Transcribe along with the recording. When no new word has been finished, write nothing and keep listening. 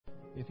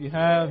If you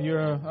have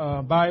your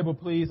Bible,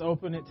 please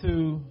open it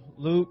to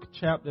Luke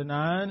chapter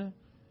 9.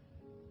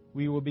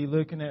 We will be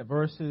looking at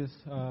verses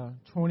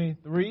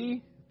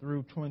 23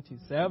 through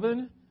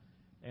 27.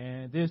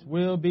 And this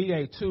will be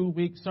a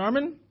 2-week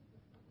sermon,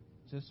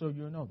 just so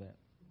you know that.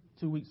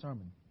 2-week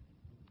sermon.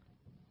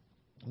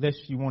 Unless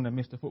you want to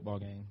miss the football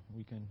game,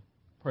 we can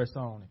press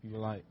on if you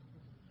like.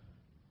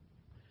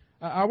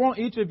 I want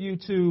each of you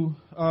to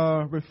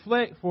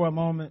reflect for a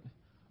moment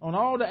on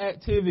all the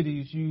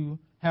activities you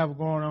have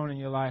going on in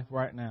your life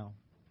right now.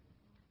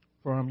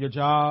 From your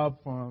job,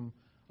 from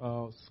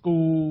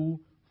school,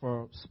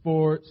 for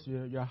sports,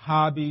 your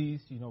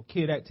hobbies,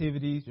 kid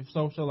activities, your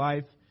social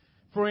life,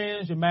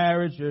 friends, your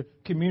marriage, your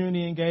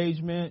community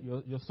engagement,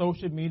 your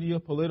social media,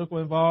 political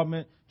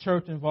involvement,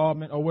 church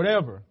involvement, or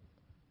whatever.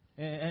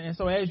 And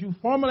so as you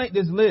formulate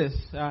this list,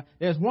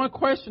 there's one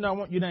question I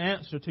want you to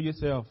answer to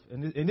yourself.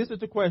 And this is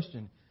the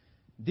question.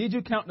 Did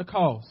you count the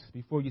cost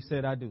before you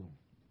said I do?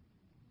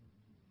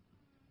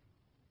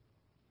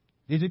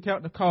 Did you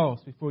count the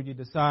cost before you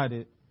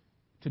decided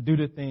to do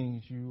the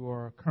things you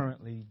are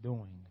currently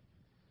doing?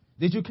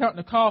 Did you count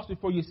the cost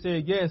before you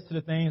said yes to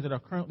the things that are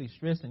currently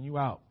stressing you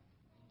out?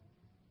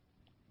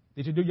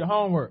 Did you do your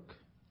homework?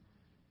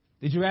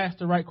 Did you ask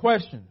the right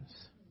questions?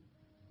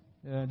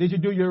 Did you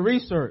do your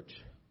research?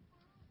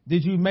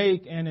 Did you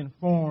make an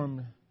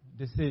informed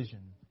decision?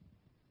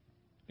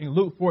 In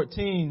Luke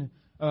 14,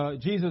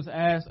 Jesus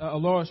asked a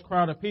large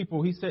crowd of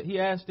people, he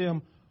asked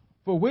them,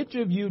 "For which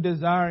of you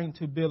desiring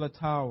to build a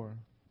tower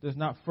does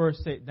not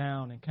first sit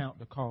down and count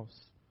the cost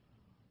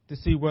to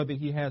see whether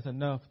he has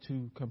enough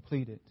to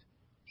complete it?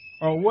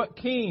 Or what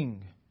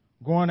king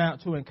going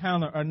out to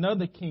encounter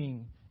another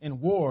king in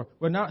war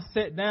will not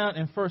sit down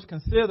and first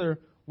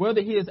consider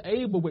whether he is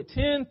able with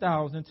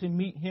 10,000 to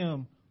meet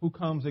him who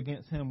comes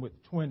against him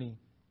with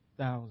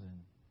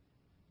 20,000?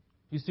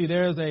 You see,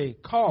 there's a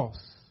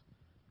cost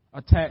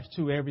attached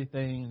to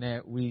everything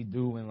that we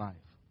do in life.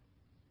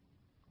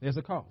 There's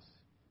a cost.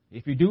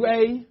 If you do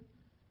A,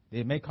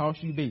 it may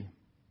cost you B.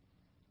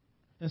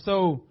 And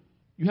so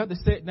you have to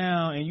sit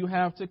down and you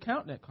have to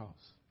count that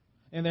cost.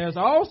 And there's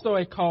also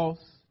a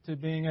cost to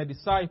being a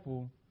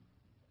disciple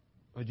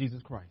of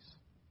Jesus Christ.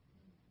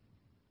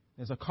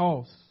 There's a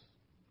cost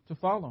to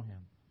follow him.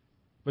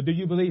 But do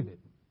you believe it?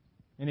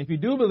 And if you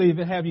do believe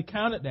it, have you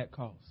counted that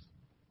cost?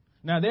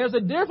 Now, there's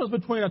a difference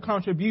between a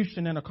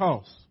contribution and a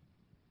cost.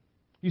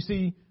 You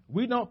see,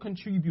 we don't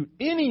contribute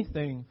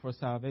anything for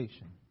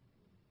salvation.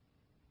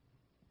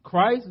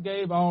 Christ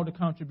gave all the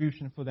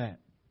contribution for that.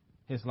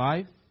 His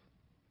life,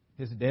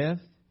 his death,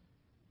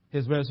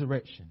 his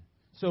resurrection.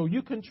 So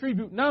you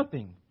contribute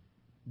nothing,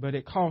 but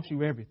it costs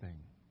you everything.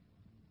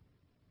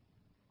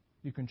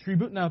 You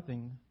contribute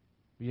nothing,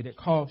 but yet it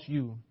costs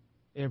you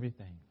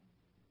everything.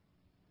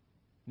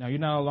 Now, you're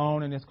not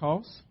alone in this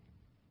cost.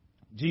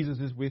 Jesus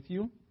is with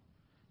you.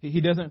 He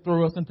doesn't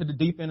throw us into the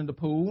deep end of the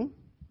pool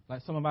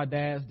like some of our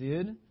dads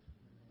did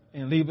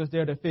and leave us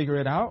there to figure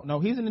it out. No,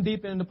 he's in the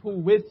deep end of the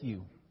pool with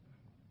you.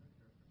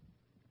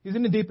 He's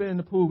in the deep end of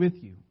the pool with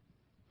you.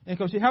 And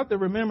because you have to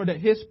remember that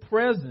his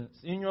presence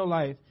in your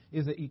life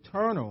is an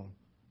eternal,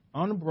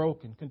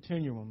 unbroken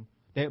continuum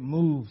that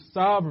moves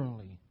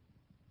sovereignly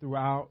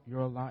throughout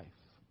your life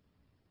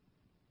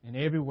in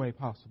every way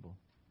possible.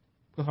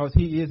 Because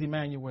he is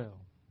Emmanuel.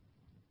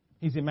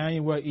 He's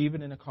Emmanuel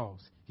even in the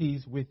cost.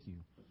 He's with you.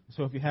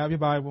 So if you have your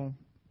Bible,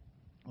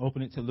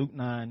 open it to Luke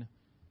 9,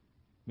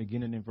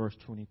 beginning in verse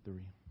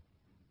 23.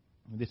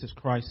 And this is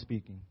Christ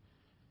speaking.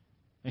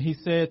 And he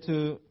said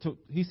to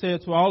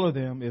all of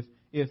them,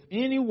 if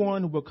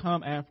anyone will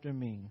come after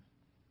me,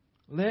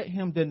 let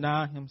him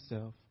deny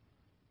himself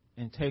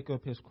and take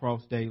up his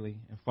cross daily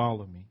and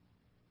follow me.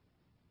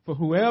 For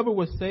whoever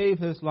will save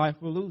his life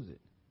will lose it.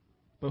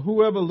 But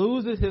whoever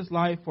loses his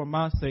life for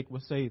my sake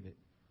will save it.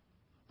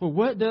 For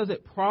what does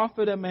it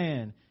profit a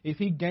man if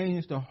he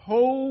gains the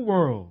whole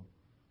world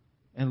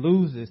and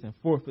loses and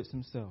forfeits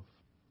himself?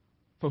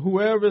 For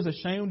whoever is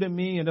ashamed of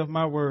me and of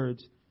my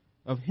words,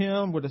 of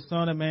him will the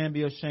Son of Man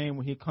be ashamed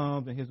when he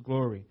comes in his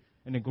glory,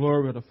 and the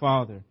glory of the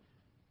Father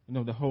and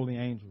of the holy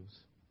angels.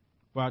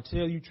 For I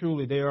tell you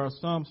truly, there are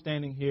some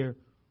standing here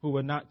who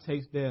will not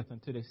taste death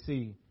until they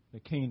see the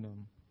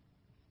kingdom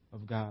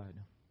of God.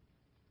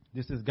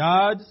 This is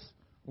God's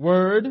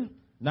word,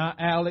 not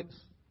Alex's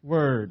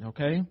word,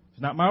 okay?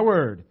 It's not my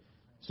word.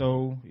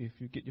 So if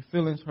you get your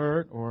feelings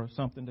hurt or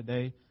something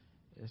today,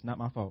 it's not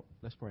my fault.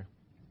 Let's pray.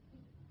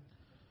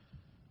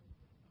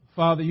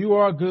 Father, you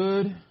are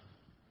good.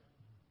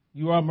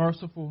 You are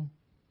merciful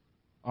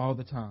all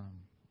the time.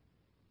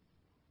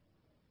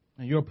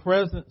 And your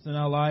presence in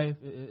our life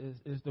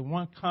is the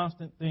one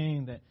constant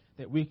thing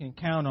that we can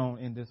count on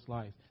in this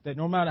life. That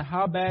no matter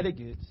how bad it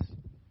gets,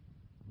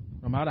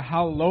 no matter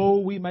how low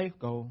we may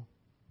go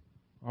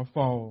or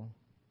fall,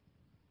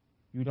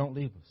 you don't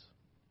leave us.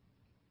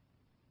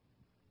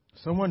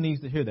 Someone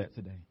needs to hear that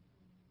today.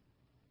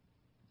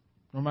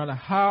 No matter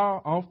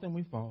how often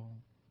we fall,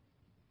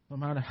 no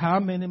matter how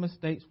many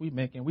mistakes we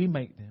make, and we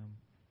make them,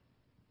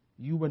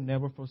 you will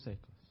never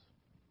forsake us.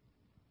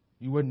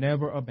 You will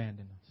never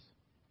abandon us.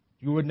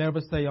 You would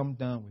never say, I'm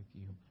done with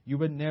you. You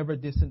would never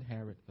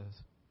disinherit us.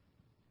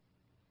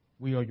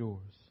 We are yours.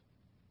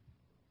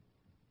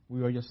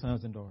 We are your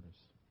sons and daughters.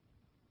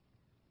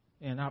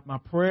 And my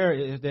prayer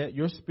is that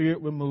your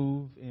spirit will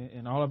move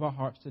in all of our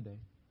hearts today.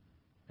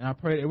 And I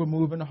pray that it will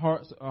move in the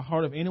heart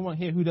of anyone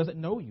here who doesn't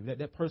know you,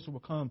 that person will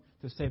come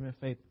to saving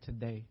faith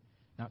today.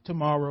 Not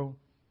tomorrow,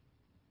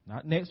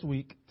 not next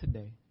week,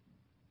 today.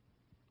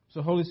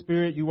 So Holy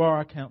Spirit, you are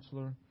our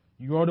counselor.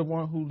 You are the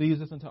one who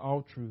leads us into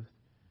all truth.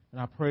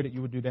 And I pray that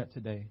you will do that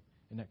today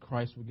and that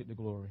Christ will get the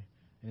glory.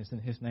 And it's in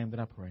his name that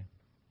I pray.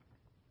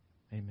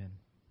 Amen.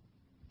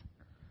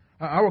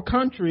 Our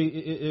country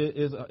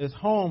is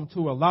home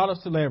to a lot of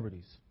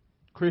celebrities,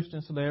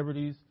 Christian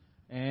celebrities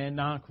and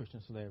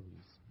non-Christian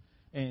celebrities.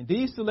 And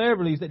these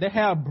celebrities, they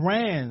have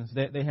brands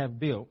that they have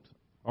built,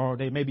 or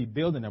they may be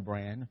building a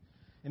brand,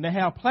 and they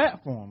have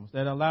platforms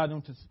that allow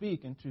them to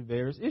speak into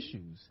various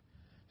issues.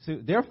 So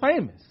they're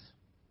famous,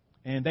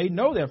 and they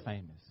know they're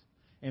famous.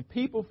 And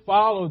people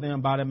follow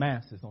them by the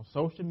masses on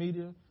social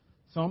media,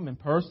 some in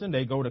person.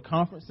 They go to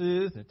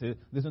conferences and to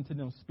listen to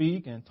them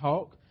speak and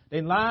talk. They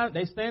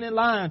stand in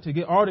line to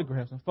get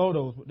autographs and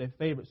photos with their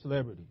favorite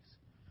celebrities.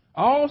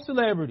 All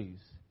celebrities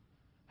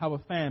have a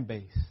fan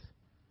base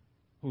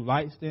who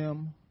likes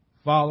them,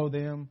 follow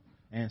them,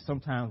 and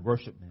sometimes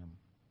worship them.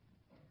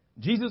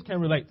 Jesus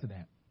can relate to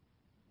that.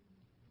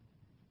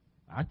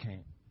 I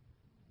can't,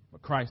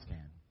 but Christ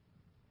can.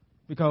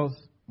 Because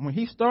when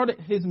he started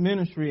his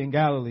ministry in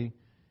Galilee,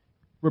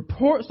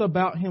 reports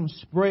about him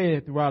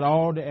spread throughout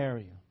all the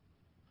area.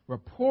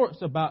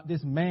 Reports about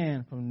this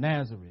man from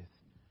Nazareth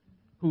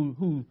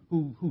who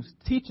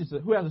teaches,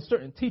 who has a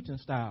certain teaching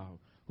style,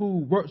 who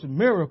works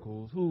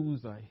miracles,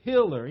 who's a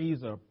healer,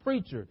 he's a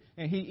preacher,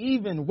 and he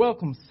even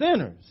welcomes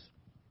sinners.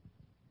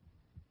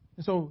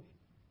 And so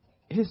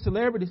his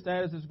celebrity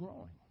status is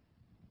growing.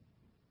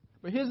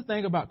 But here's the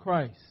thing about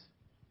Christ.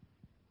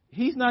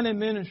 He's not in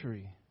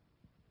ministry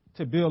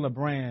to build a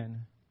brand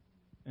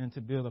and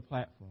to build a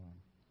platform.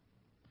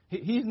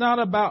 He's not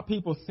about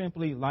people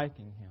simply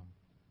liking him.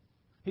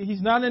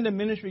 He's not in the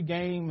ministry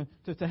game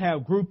to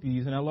have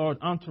groupies and a large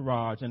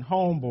entourage and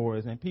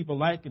homeboys and people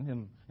liking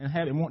him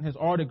and wanting his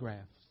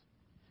autographs.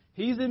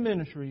 He's in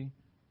ministry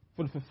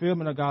for the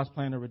fulfillment of God's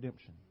plan of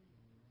redemption.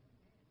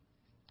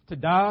 To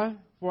die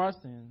for our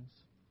sins,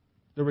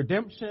 the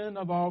redemption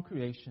of all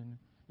creation,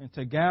 and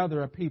to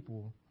gather a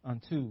people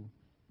unto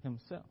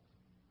himself.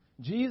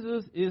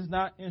 Jesus is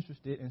not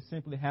interested in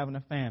simply having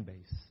a fan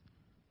base.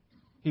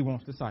 He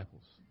wants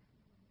disciples.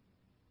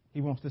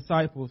 He wants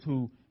disciples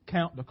who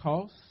count the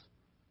cost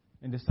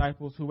and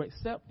disciples who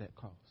accept that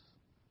cost.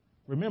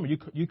 Remember,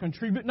 you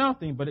contribute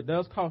nothing, but it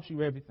does cost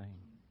you everything.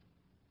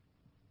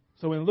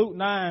 So in Luke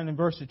 9 and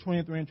verses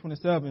 23 and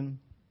 27,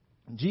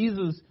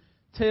 Jesus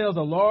tells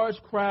a large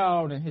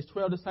crowd and his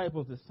 12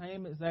 disciples the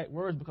same exact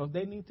words because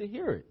they need to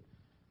hear it.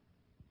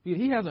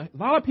 He has a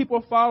lot of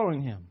people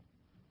following him.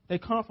 They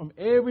come from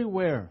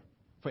everywhere,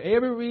 for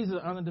every reason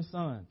under the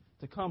sun,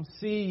 to come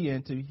see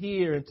and to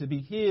hear and to be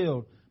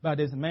healed by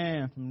this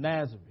man from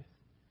Nazareth.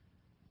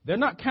 They're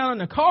not counting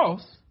the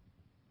cost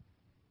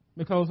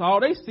because all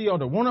they see are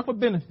the wonderful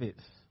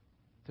benefits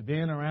to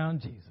being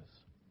around Jesus.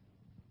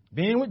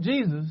 Being with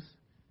Jesus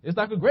is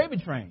like a gravy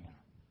train.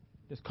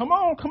 Just come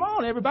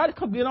on, everybody,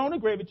 come get on the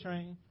gravy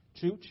train.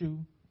 Choo choo.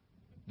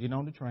 Get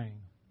on the train.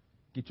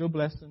 Get your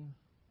blessing.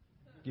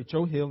 Get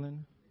your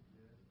healing.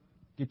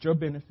 Get your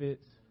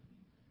benefits.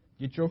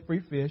 Get your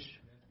free fish.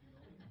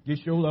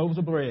 Get your loaves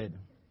of bread.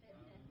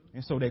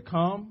 And so they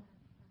come,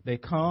 and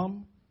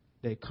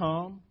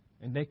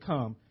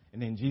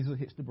then Jesus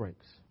hits the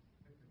brakes.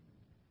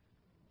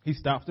 He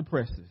stops the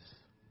presses.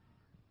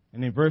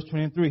 And in verse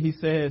 23, he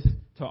says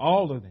to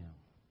all of them,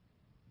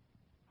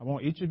 I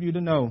want each of you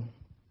to know,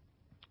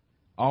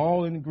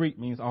 all in the Greek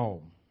means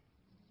all.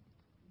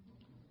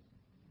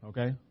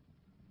 Okay?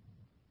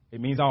 It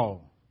means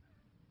all.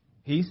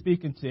 He's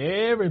speaking to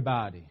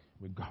everybody,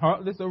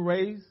 regardless of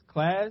race,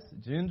 class,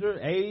 gender,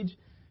 age.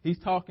 He's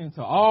talking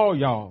to all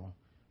y'all.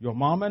 Your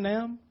mama and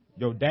them,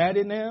 your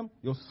daddy and them,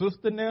 your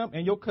sister and them,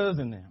 and your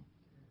cousin and them.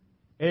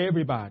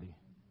 Everybody.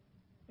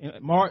 In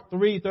Mark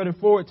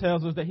 3:34, it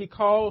tells us that he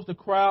calls the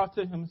crowd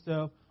to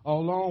himself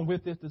along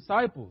with his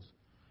disciples.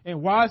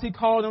 And why is he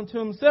calling them to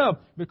himself?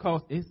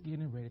 Because it's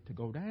getting ready to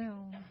go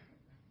down.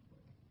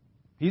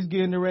 He's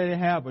getting ready to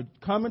have a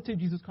coming to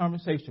Jesus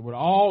conversation with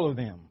all of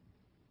them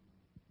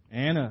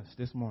and us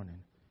this morning.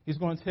 He's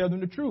going to tell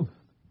them the truth,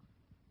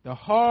 the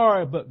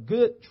hard but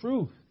good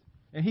truth.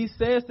 And he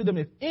says to them,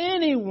 if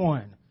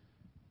anyone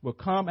will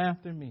come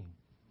after me,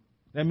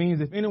 that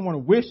means if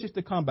anyone wishes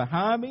to come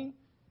behind me,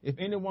 if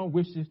anyone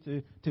wishes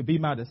to be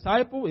my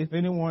disciple, if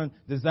anyone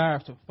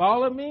desires to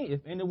follow me,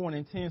 if anyone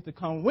intends to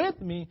come with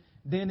me,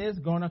 then it's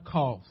going to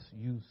cost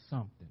you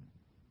something.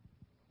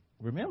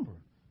 Remember,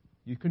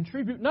 you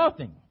contribute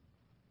nothing,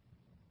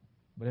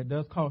 but it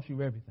does cost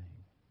you everything.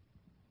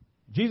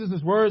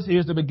 Jesus' words here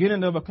is the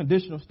beginning of a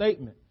conditional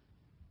statement.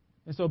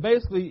 And so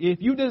basically,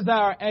 if you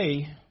desire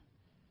A,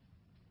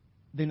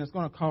 then it's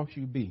going to cost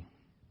you B.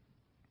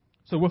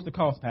 So what's the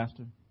cost,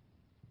 Pastor?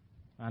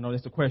 I know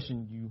that's the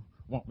question you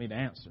want me to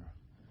answer.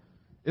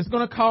 It's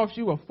going to cost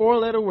you a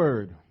 4-letter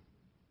word.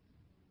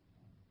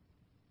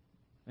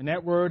 And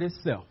that word is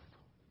self.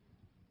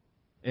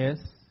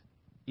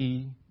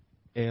 S-E-L-F.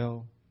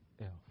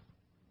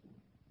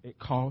 It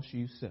costs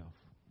you self.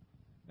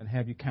 And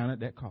have you counted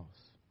that cost?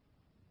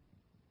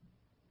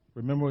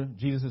 Remember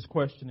Jesus'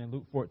 question in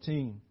Luke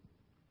 14.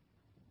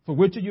 For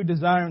which of you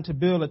desiring to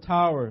build a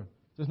tower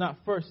does not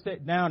first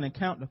sit down and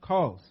count the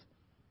cost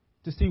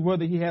to see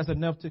whether he has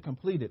enough to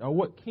complete it? Or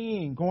what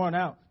king going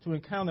out to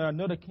encounter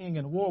another king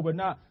in war would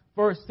not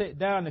first sit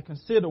down and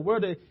consider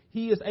whether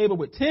he is able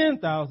with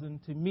 10,000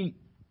 to meet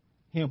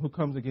him who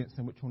comes against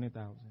him with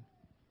 20,000?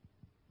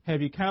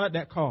 Have you counted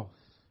that cost?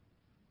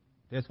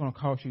 That's going to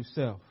cost you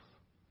self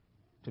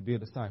to be a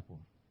disciple.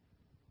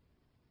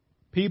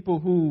 People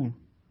who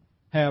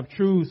have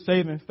true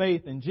saving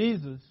faith in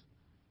Jesus,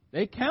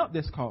 they count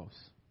this cost.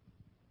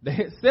 They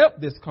accept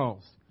this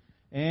cost.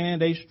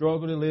 And they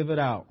struggle to live it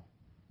out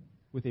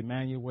with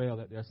EMMANUEL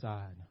at their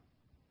side.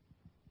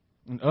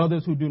 And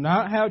others who do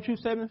not have true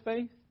saving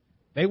faith,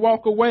 they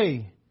walk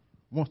away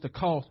once the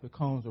cost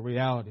becomes a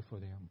reality for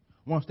them.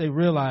 Once they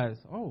realize,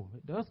 oh,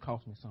 it does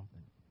cost me something.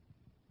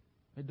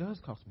 It does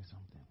cost me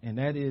something. And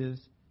that is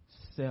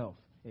self.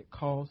 It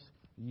costs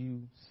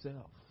you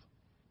self.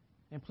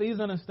 And please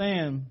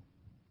understand,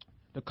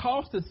 the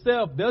cost of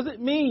self doesn't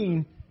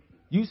mean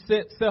you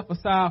set self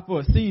aside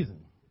for a season.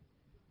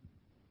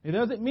 It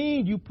doesn't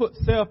mean you put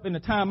self in the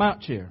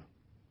timeout chair.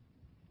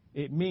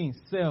 It means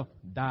self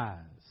dies.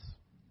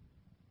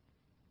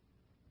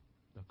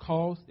 The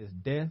cost is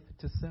death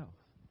to self.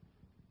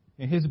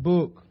 In his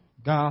book,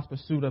 God's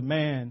Pursuit of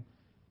Man,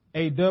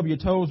 A.W.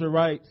 Tozer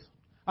writes,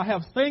 I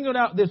have singled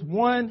out this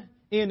one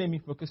enemy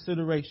for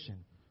consideration.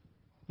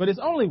 But it's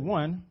only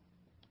one.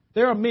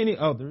 There are many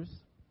others.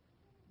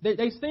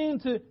 They seem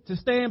to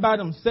stand by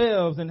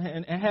themselves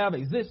and have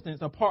existence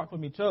apart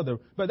from each other.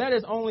 But that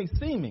is only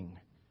seeming.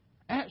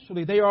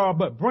 Actually, they are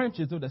but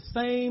branches of the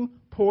same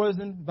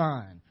poison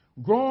vine,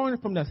 growing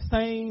from the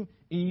same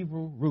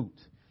evil root.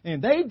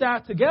 And they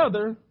die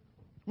together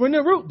when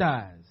the root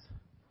dies.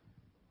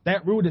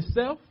 That root is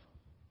self,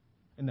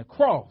 and the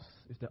cross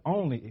is the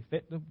only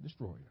effective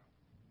destroyer.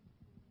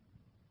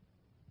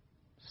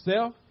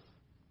 Self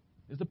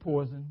is the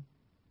poison.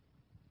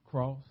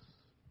 Cross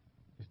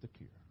is the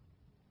cure.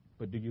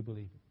 But do you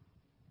believe it?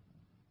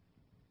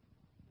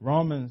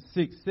 Romans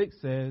 6:6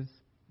 says,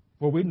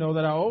 for we know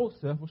that our old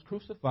self was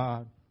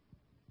crucified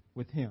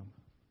with him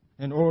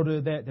in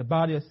order that the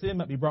body of sin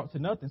might be brought to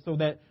nothing, so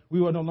that we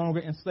were no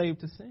longer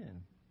enslaved to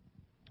sin.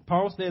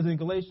 Paul says in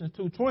Galatians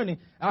 2:20,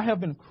 I have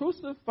been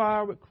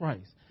crucified with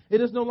Christ. It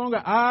is no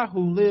longer I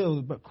who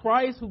lives, but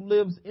Christ who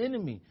lives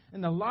in me.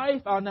 In the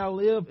life I now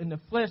live in the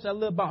flesh, I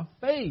live by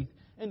faith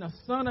in the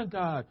Son of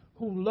God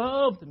who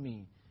loved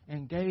me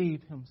and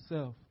gave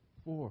himself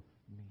for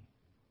me.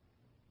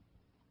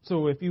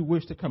 So if you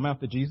wish to come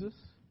after Jesus,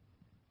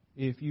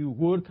 if you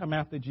would come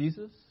after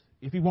Jesus,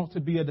 if you want to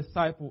be a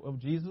disciple of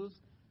Jesus,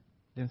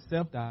 then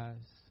self dies,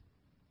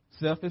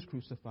 self is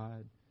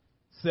crucified,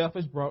 self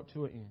is brought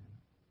to an end.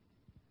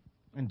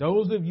 And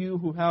those of you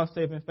who have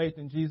saving faith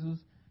in Jesus,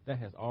 that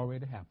has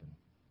already happened.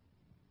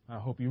 I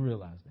hope you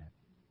realize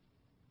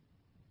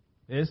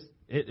that.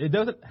 It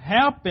doesn't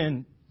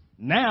happen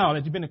now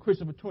that you've been a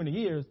Christian for 20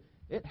 years.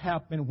 It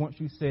happened once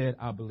you said,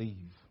 I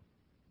believe.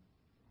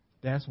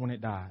 That's when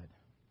it died.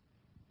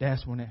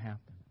 That's when it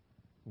happened.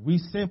 We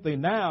simply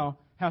now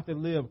have to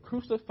live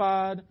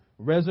crucified,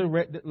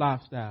 resurrected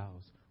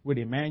lifestyles with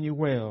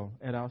EMMANUEL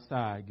at our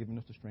side, giving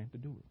us the strength to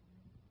do it.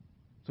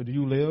 So do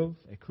you live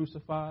a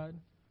crucified,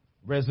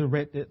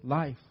 resurrected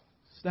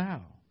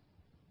lifestyle?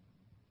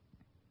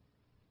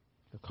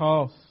 The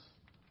cost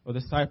of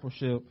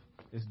discipleship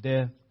is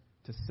death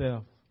to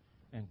self.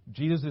 And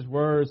Jesus'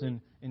 words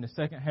in the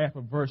second half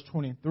of verse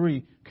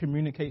 23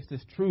 communicates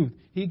this truth.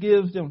 He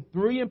gives them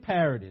 3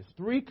 imperatives,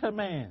 3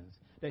 commands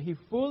that he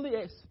fully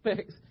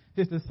expects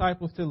his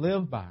disciples to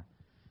live by.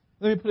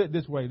 Let me put it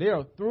this way. There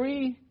are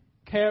 3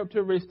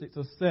 characteristics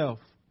of self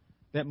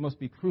that must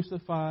be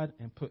crucified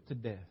and put to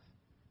death.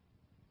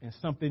 And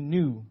something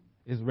new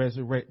is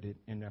resurrected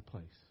in their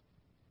place.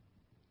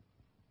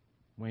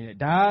 When it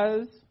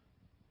dies,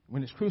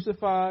 when it's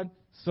crucified,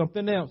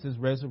 something else is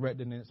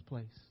resurrected in its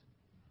place.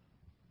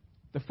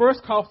 The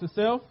first cost of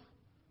self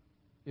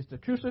is the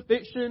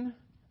crucifixion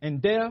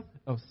and death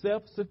of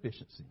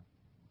self-sufficiency.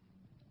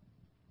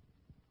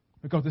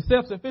 Because the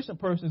self-sufficient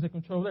person is in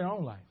control of their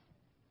own life.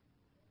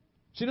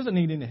 She doesn't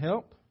need any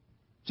help.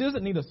 She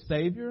doesn't need a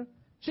savior.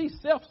 She's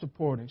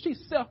self-supporting.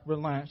 She's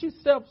self-reliant. She's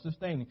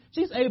self-sustaining.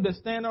 She's able to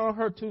stand on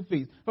her 2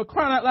 feet. For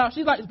crying out loud,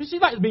 she's like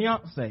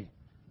Beyonce.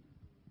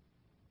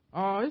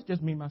 Oh, it's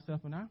just me,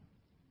 myself, and I.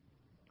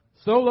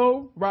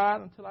 Solo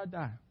ride until I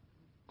die.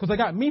 Because I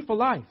got me for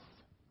life.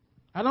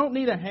 I don't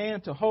need a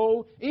hand to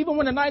hold. Even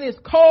when the night is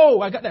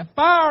cold, I got that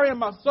fire in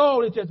my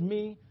soul. It's just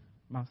me,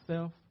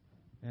 myself,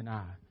 and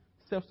I.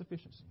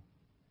 Self-sufficiency.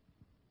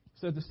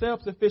 So the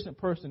self-sufficient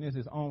person is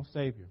his own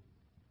savior,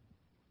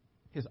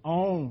 his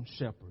own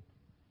shepherd.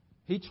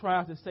 He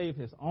tries to save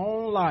his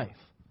own life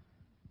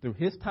through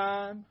his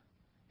time,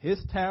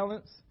 his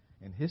talents,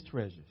 and his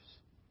treasures.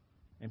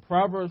 And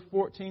Proverbs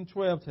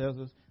 14:12 tells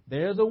us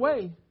there's a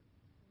way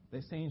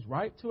that seems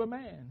right to a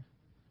man,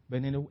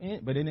 but in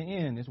the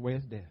end, his way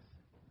is death.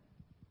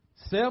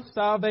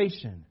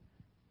 Self-salvation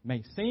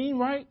may seem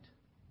right,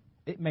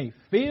 it may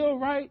feel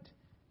right,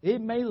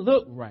 it may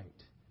look right,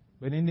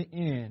 but in the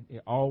end,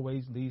 it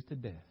always leads to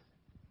death.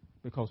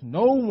 Because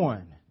no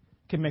one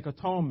can make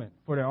atonement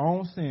for their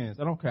own sins.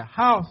 I don't care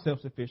how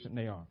self-sufficient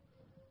they are.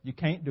 You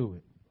can't do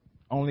it.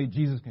 Only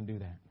Jesus can do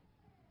that.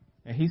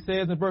 And he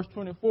says in verse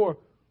 24,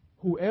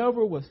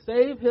 whoever will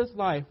save his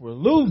life will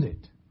lose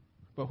it.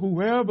 But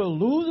whoever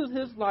loses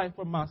his life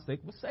for my sake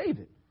will save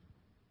it.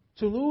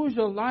 To lose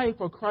your life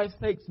for Christ's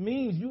sake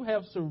means you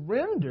have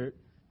surrendered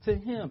to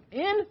him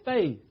in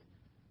faith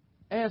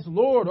as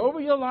Lord over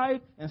your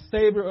life and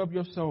Savior of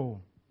your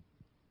soul.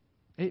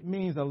 It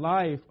means a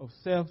life of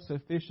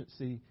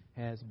self-sufficiency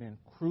has been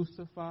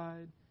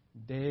crucified,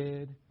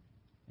 dead,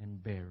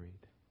 and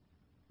buried.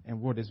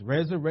 And what is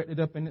resurrected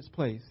up in its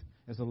place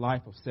is a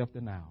life of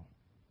self-denial.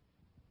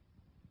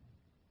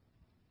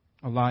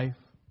 A life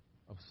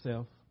of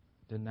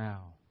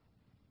self-denial.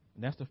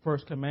 And that's the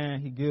first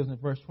command he gives in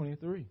verse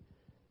 23.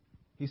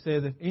 He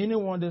says, if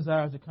anyone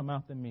desires to come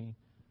after me,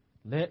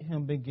 let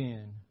him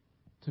begin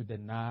to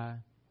deny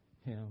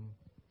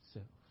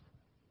himself.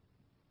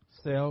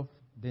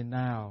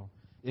 Self-denial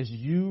is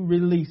you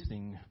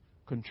releasing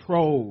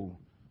control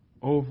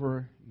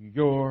over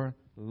your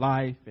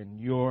life and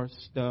your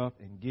stuff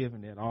and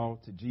giving it all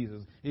to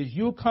Jesus. It's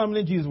you coming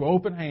to Jesus with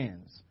open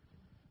hands.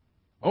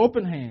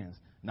 Open hands.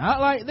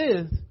 Not like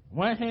this.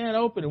 One hand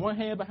open and one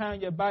hand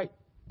behind your back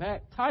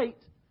tight.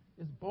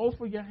 It's both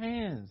of your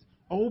hands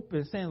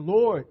open, saying,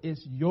 Lord,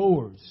 it's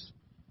yours,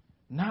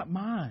 not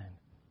mine.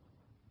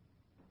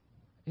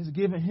 It's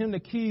giving him the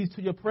keys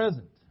to your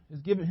present.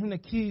 It's giving him the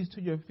keys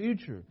to your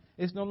future.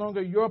 It's no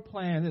longer your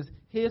plan. It's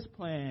his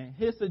plan,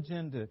 his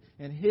agenda,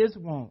 and his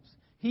wants.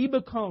 He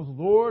becomes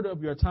Lord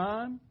of your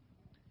time.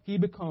 He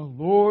becomes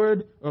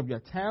Lord of your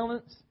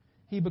talents.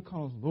 He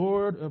becomes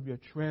Lord of your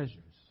treasures.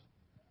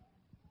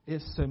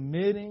 It's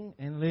submitting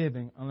and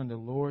living under the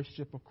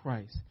lordship of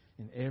Christ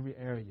in every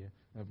area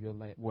of your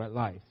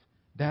life.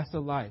 That's a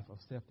life of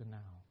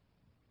self-denial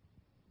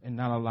and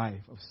not a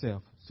life of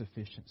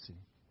self-sufficiency.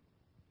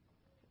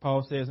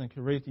 Paul says in 2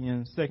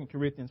 Corinthians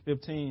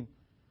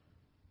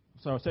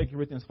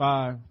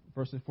 5,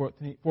 verses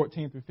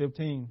 14 through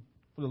 15,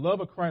 for the love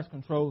of Christ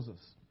controls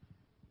us.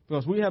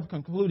 Because we have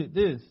concluded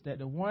this, that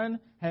the one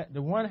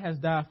has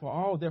died for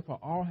all, therefore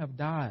all have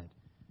died.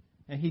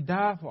 And he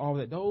died for all,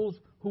 that those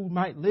who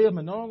might live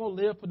may no longer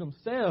live for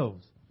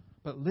themselves,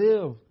 but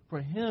live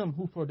for him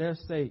who for their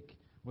sake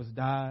was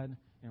died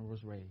and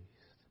was raised.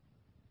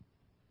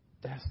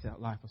 That's that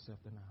life of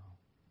self-denial.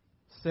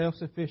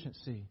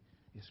 Self-sufficiency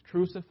is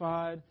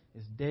crucified,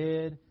 is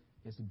dead,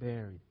 is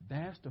buried.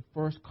 That's the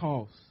first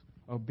cost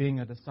of being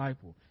a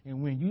disciple.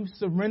 And when you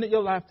surrender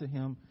your life to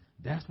him,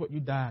 that's what you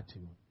died to.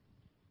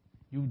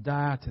 You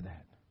died to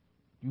that.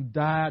 You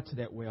died to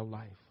that way of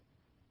life.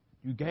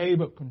 You gave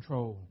up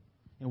control.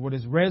 And what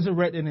is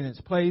resurrected in its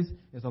place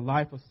is a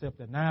life of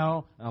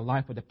self-denial and a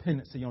life of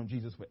dependency on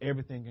Jesus for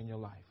everything in your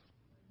life.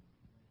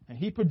 And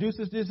he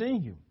produces this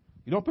in you.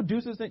 You don't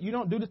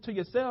do this to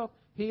yourself.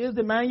 He is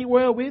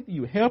Emmanuel with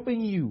you,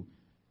 helping you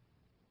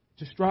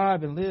to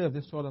strive and live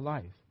this sort of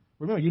life.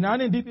 Remember, you're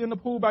not in deep in the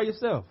pool by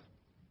yourself.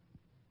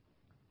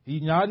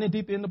 He's not in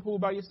deep in the pool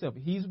by yourself.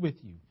 He's with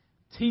you,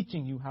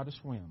 teaching you how to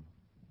swim.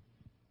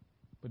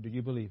 But do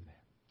you believe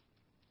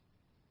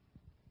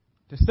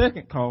that? The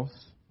second cost,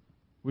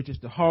 which is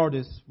the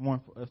hardest one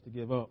for us to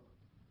give up,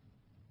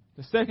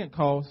 the second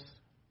cost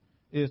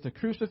is the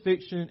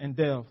crucifixion and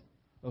death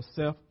of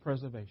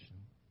self-preservation.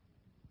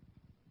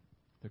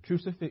 The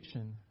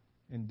crucifixion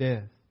and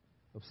death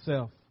of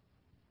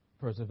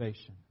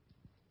self-preservation.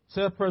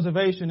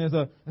 Self-preservation is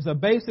a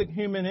basic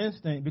human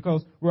instinct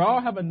because we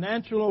all have a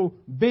natural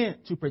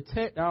bent to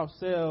protect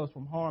ourselves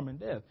from harm and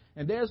death.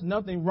 And there's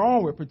nothing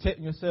wrong with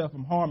protecting yourself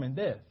from harm and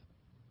death.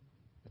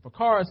 If a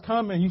car is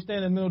coming and you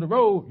stand in the middle of the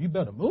road, you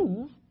better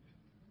move.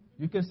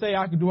 You can say,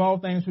 I can do all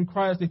things through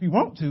Christ if you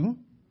want to.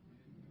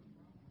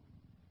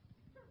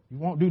 You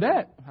won't do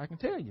that, I can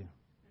tell you.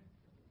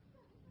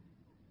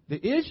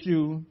 The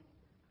issue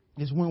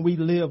is when we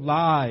live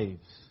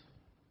lives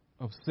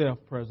of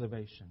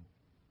self-preservation.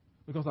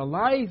 Because a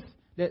life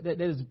that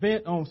is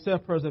bent on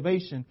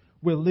self-preservation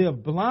will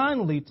live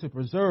blindly to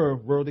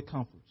preserve worldly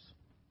comforts,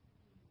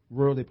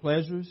 worldly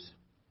pleasures,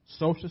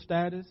 social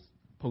status,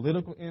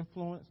 political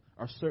influence,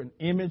 a certain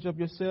image of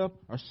yourself,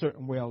 a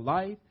certain way of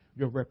life,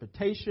 your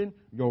reputation,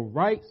 your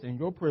rights, and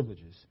your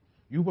privileges.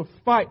 You will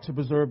fight to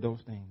preserve those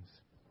things.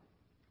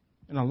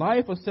 And a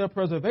life of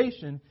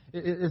self-preservation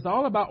is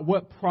all about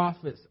what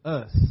profits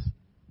us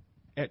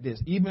at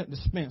this, even at the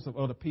expense of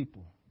other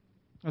people.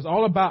 It's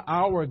all about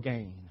our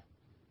gain.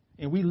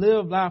 And we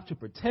live life to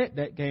protect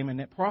that gain and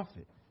that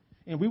profit.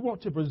 And we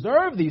want to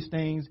preserve these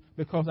things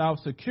because our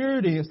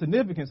security and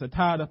significance are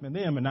tied up in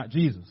them and not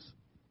Jesus.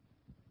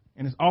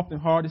 And it's often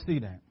hard to see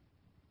that.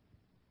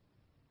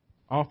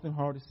 Often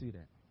hard to see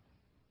that.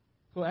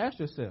 So ask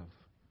yourself,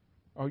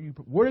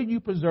 what are you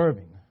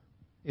preserving?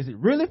 Is it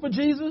really for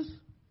Jesus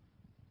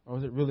or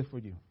is it really for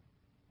you?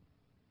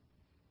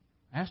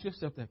 Ask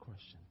yourself that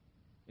question.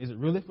 Is it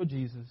really for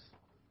Jesus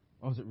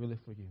or is it really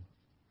for you?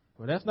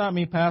 Well, that's not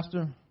me,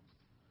 Pastor.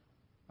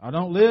 I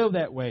don't live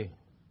that way.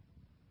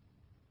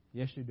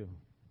 Yes, you do.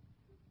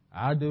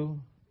 I do,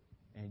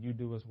 and you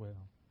do as well.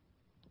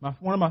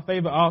 One of my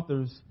favorite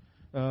authors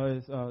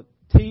is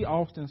T.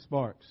 Austin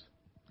Sparks.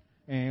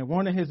 And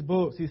one of his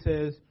books, he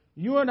says,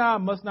 you and I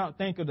must not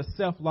think of the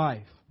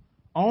self-life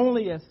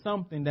only as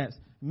something that's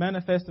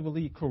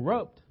manifestly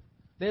corrupt.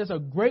 There's a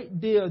great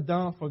deal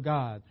done for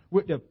God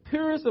with the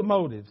purest of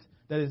motives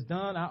that is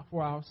done out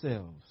for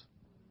ourselves.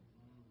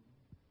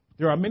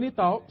 There are many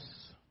thoughts,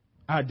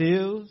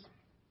 ideas,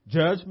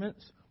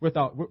 judgments, which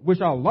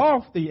are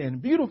lofty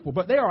and beautiful,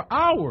 but they are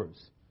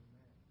ours.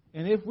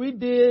 And if we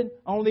did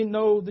only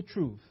know the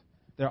truth,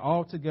 they're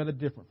altogether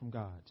different from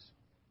God's.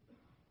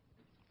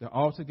 They're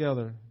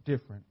altogether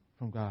different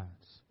from God's.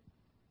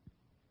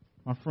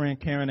 My friend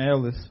Karen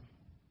Ellis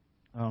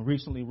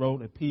recently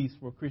wrote a piece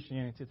for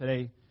Christianity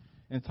Today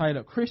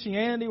entitled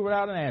Christianity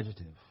Without an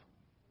Adjective.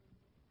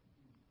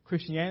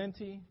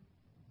 Christianity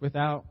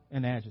without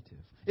an adjective.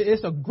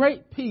 It's a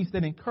great piece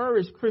that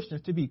encourages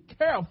Christians to be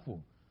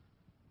careful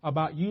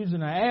about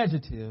using an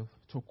adjective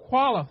to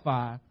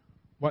qualify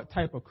what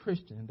type of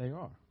Christian they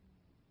are.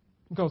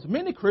 Because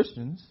many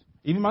Christians,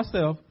 even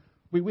myself,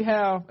 we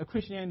have a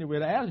Christianity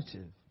with an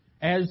adjective.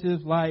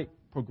 Adjectives like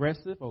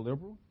progressive or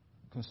liberal,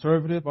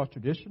 conservative or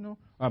traditional,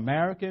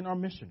 American or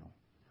missional.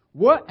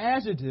 What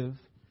adjective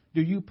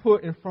do you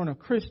put in front of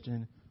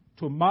Christian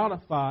to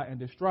modify and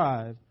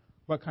describe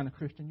what kind of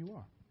Christian you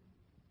are?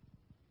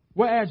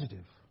 What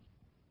adjective?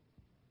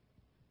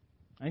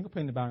 I ain't going to put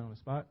anybody on the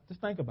spot.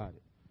 Just think about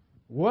it.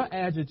 What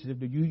adjective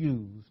do you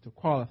use to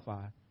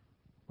qualify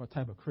what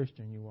type of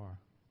Christian you are?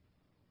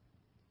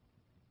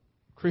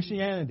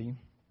 Christianity,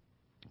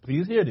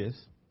 please hear this.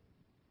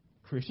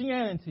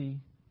 Christianity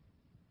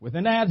with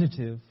an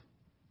adjective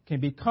can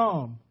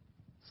become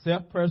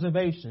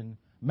self-preservation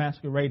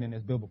masquerading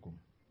as biblical.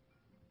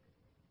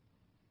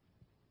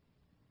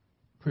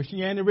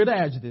 Christianity with an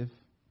adjective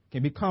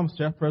can become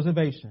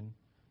self-preservation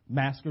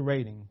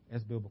masquerading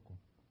as biblical.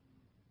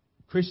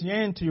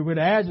 Christianity with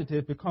an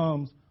adjective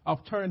becomes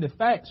alternative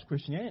facts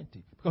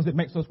Christianity because it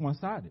makes us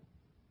one-sided.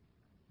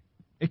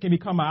 It can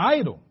become an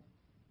idol.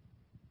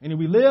 And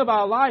we live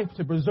our life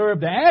to preserve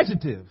the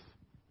adjective,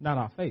 not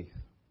our faith.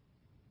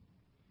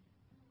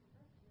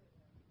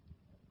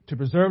 To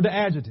preserve the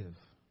adjective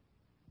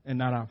and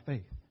not our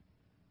faith.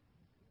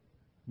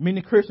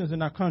 Many Christians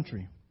in our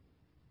country,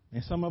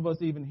 and some of us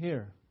even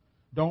here,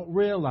 don't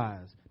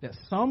realize that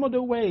some of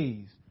the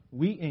ways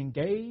we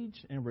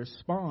engage and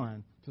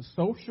respond to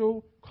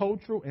social,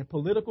 cultural, and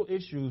political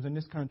issues in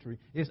this country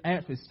is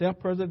actually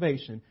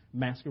self-preservation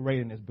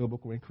masquerading as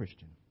biblical and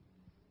Christian.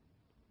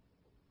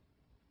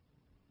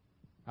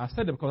 I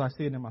said it because I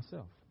see it in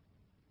myself.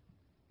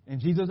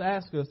 And Jesus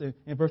asked us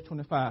in verse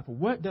 25,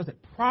 what does it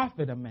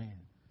profit a man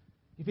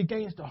if he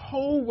gains the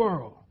whole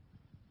world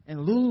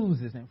and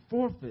loses and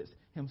forfeits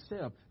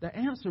himself? The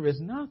answer is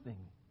nothing.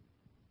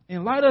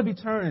 In light of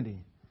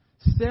eternity,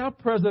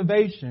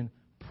 self-preservation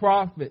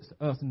profits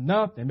us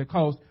nothing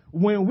because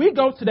when we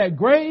go to that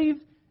grave,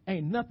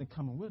 ain't nothing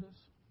coming with us.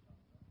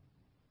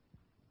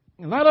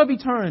 In light of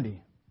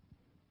eternity,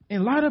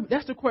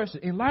 that's the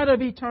question. In light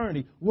of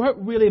eternity,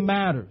 what really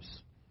matters?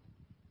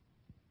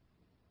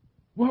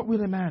 What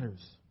really matters?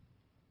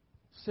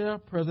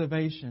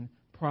 Self-preservation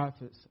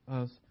profits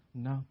us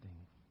nothing.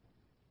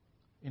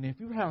 And if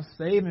you have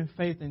saving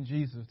faith in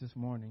Jesus this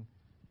morning,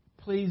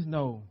 please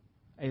know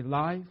a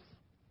life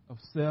of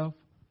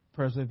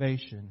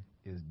self-preservation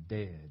is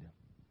dead.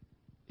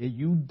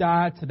 You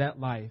died to that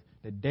life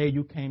the day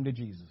you came to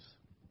Jesus.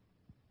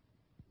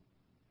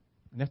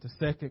 And that's the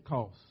second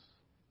cost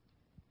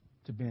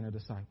to being a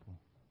disciple.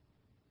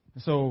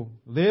 And so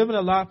living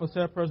a life of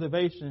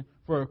self-preservation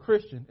for a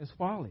Christian is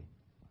folly.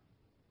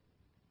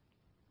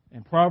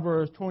 And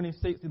Proverbs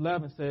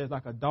 26:11 says,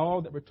 like a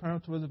dog that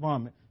returns to his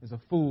vomit is a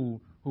fool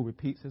who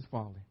repeats his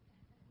folly.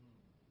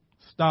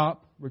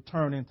 Stop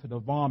returning to the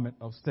vomit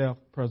of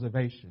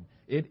self-preservation.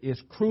 It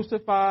is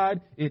crucified.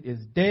 It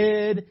is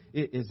dead.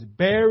 It is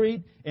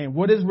buried. And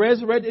what is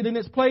resurrected in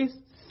its place?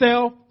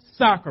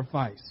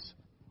 Self-sacrifice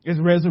is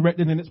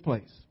resurrected in its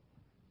place.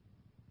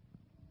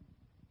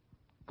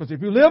 Because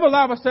if you live a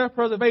life of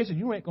self-preservation,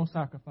 you ain't going to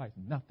sacrifice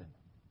nothing.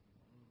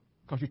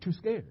 Because you're too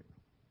scared.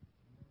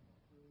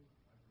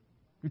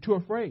 You're too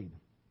afraid.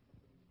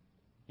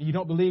 And you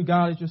don't believe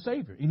God is your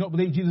Savior. You don't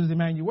believe Jesus is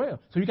Emmanuel.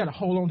 So you got to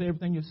hold on to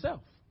everything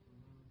yourself.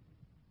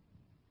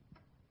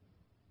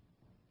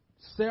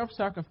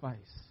 Self-sacrifice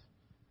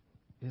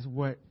is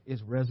what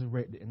is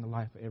resurrected in the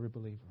life of every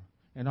believer.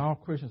 And all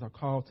Christians are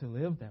called to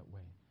live that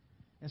way.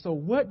 And so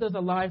what does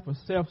a life of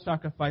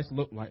self-sacrifice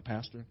look like,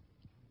 Pastor?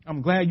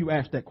 I'm glad you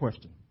asked that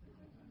question.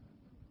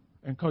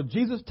 And because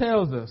Jesus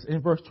tells us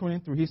in verse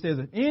 23, he says,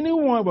 if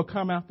anyone will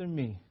come after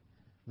me,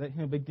 let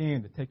him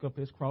begin to take up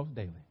his cross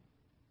daily.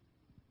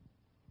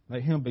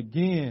 Let him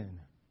begin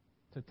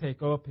to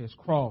take up his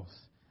cross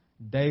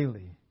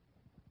daily.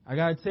 I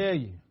got to tell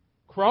you,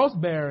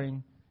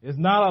 cross-bearing is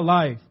not a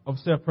life of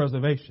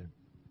self-preservation.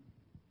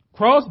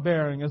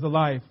 Cross-bearing is a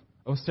life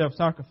of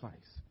self-sacrifice.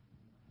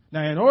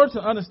 Now, in order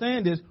to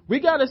understand this, we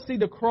got to see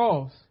the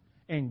cross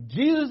in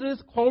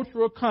Jesus'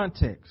 cultural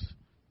context,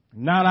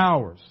 not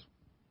ours.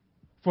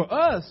 For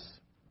us,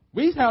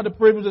 we have the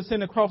privilege of seeing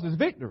the cross as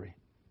victory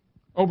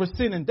over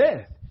sin and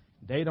death.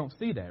 They don't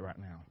see that right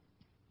now.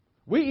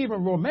 We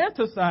even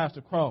romanticize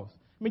the cross.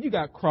 I mean, you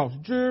got cross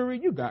jewelry,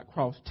 you got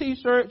cross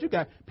T-shirts, you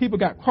got people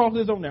got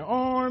crosses on their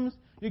arms,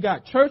 you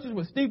got churches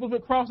with steeples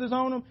with crosses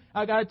on them.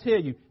 I got to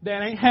tell you,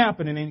 that ain't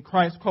happening in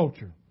Christ's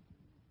culture.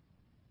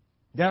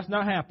 That's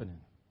not happening.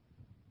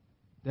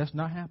 That's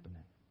not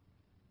happening.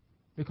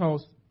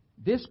 Because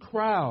this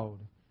crowd,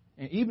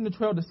 and even the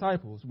 12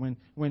 disciples,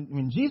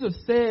 when Jesus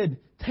said,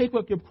 take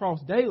up your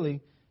cross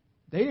daily,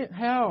 they didn't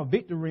have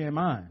victory in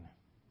mind.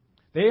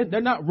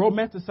 They're not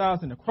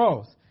romanticizing the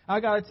cross. I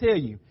got to tell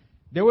you,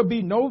 there would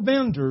be no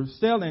vendors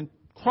selling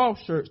cross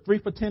shirts 3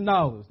 for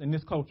 $10 in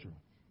this culture.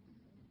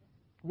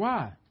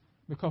 Why?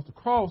 Because the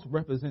cross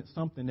represents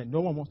something that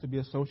no one wants to be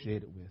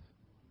associated with.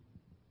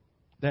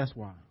 That's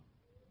why.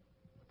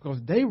 Because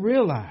they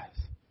realize,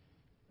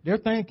 they're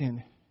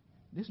thinking,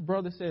 this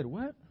brother said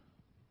what?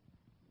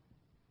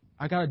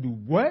 I got to do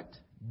what?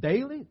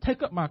 Daily?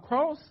 Take up my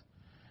cross?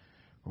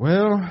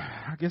 Well,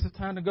 I guess it's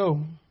time to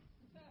go.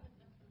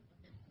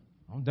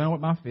 I'm done with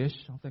my fish.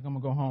 I think I'm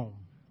going to go home.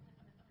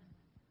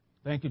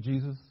 Thank you,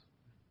 Jesus,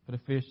 for the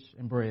fish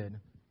and bread.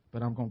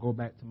 But I'm going to go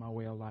back to my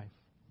way of life.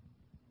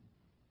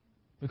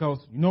 Because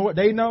you know what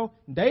they know?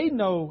 They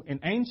know in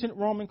ancient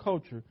Roman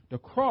culture, the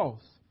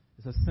cross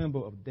is a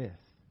symbol of death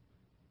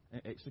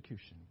and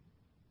execution.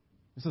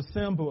 It's a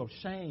symbol of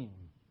shame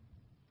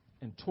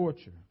and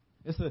torture.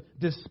 It's a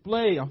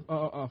display,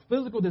 a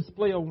physical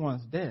display of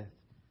one's death.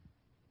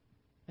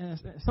 And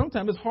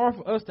sometimes it's hard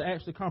for us to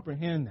actually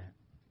comprehend that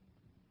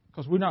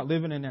because we're not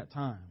living in that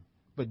time.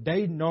 But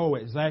they know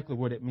exactly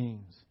what it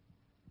means.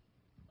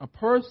 A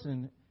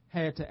person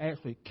had to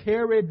actually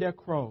carry their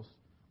cross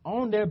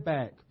on their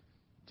back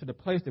to the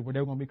place where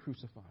they're going to be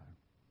crucified.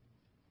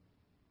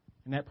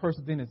 And that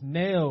person then is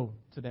nailed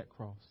to that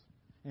cross.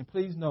 And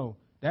please know,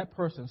 that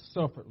person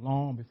suffered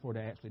long before they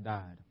actually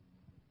died.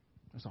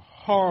 It's a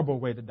horrible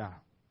way to die,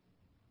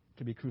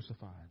 to be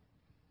crucified.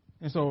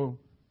 And so,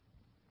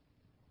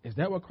 is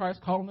that what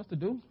Christ's calling us to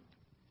do?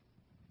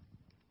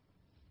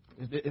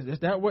 Is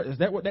that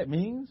what that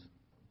means?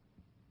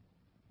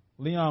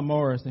 Leon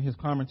Morris, in his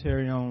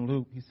commentary on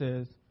Luke, he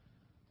says,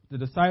 the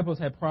disciples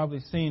had probably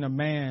seen a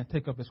man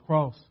take up his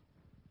cross.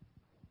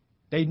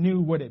 They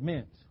knew what it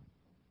meant.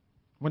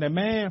 When a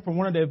man from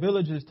one of their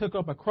villages took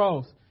up a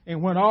cross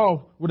and went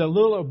off with a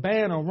little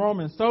band of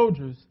Roman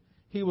soldiers,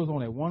 he was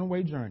on a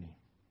one-way journey.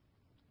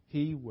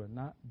 He would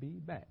not be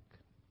back.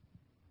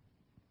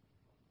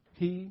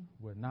 He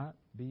would not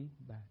be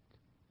back.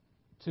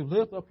 To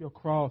lift up your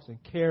cross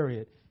and carry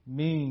it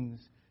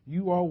means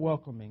you are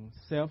welcoming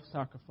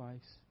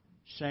self-sacrifice,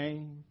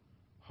 shame,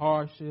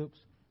 hardships,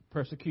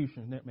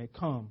 persecution that may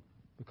come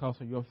because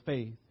of your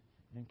faith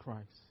in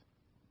Christ.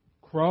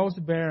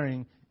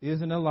 Cross-bearing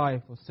isn't a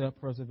life of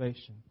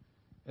self-preservation.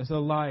 It's a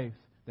life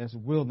that's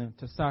willing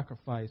to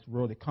sacrifice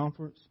worldly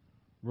comforts,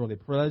 worldly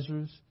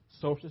pleasures,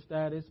 social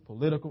status,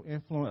 political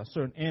influence, a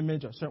certain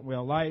image, a certain way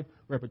of life,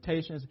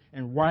 reputations,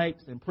 and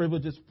rights and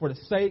privileges for the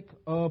sake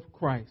of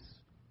Christ.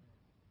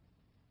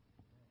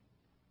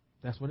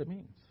 That's what it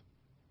means.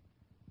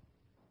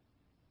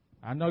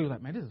 I know you're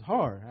like, man, this is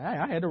hard.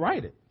 I had to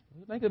write it. What do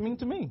you think it means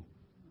to me?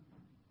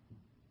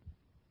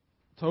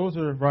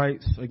 Tozer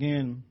writes,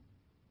 again,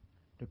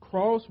 the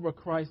cross where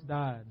Christ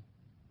died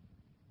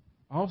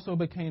also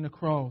became the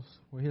cross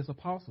where his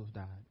apostles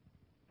died.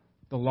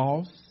 The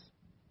loss,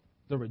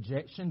 the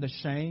rejection, the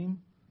shame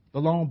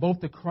belong both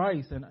to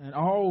Christ and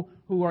all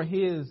who are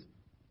his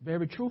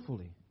very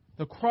truthfully.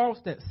 The cross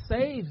that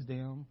saves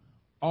them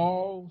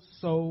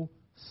also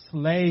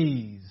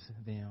slays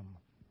them.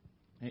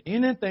 And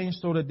anything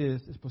short of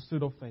this is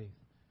pursuit of faith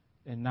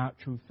and not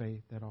true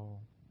faith at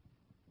all.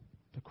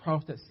 The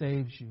cross that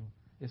saves you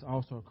is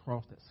also a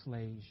cross that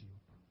slays you.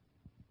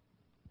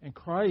 And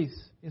Christ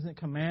isn't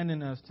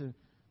commanding us to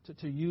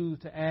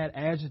add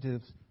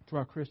adjectives to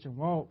our Christian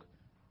walk.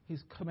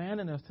 He's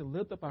commanding us to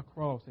lift up our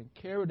cross and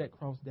carry that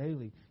cross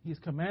daily. He's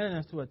commanding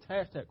us to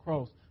attach that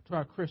cross to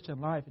our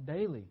Christian life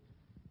daily.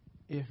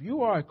 If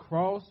you are a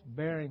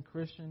cross-bearing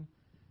Christian,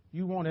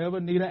 you won't ever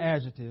need an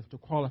adjective to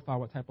qualify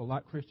what type of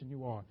Christian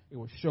you are. It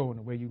will show in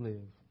the way you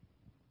live.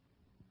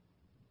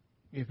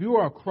 If you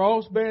are a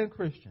cross-bearing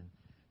Christian,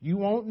 you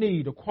won't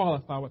need to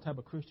qualify what type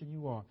of Christian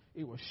you are.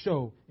 It will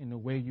show in the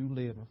way you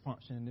live and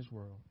function in this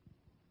world.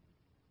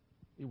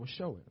 It will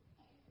show it.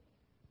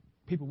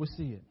 People will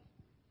see it.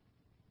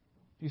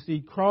 You see,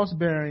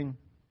 cross-bearing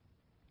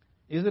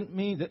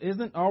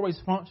isn't always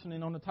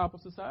functioning on the top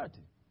of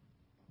society.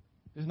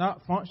 It's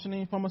not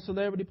functioning from a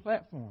celebrity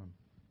platform.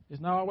 It's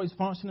not always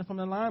functioning from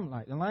the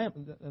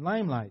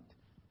limelight.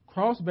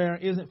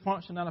 Cross-bearing isn't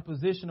functioning out of a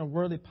position of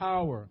worldly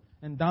power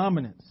and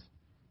dominance.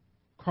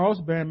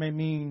 Cross-bearing may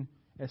mean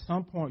at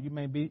some point you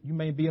may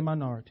be a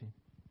minority.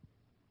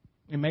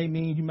 It may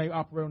mean you may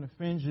operate on the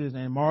fringes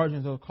and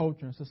margins of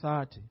culture and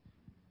society.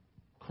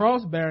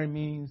 Cross-bearing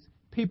means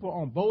people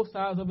on both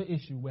sides of an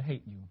issue will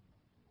hate you.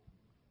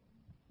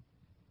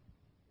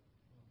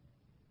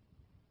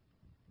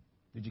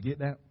 Did you get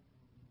that?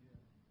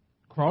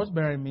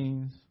 Cross-bearing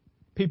means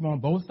people on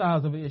both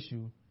sides of an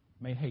issue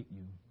may hate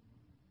you.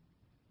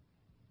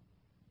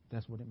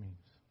 That's what it means.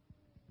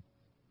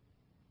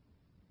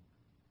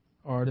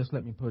 Or just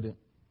let me put it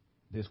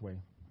this way.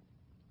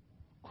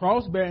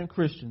 Cross-bearing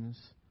Christians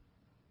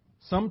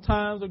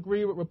sometimes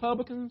agree with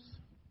Republicans,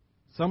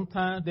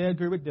 sometimes they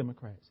agree with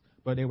Democrats,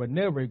 but they would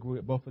never agree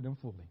with both of them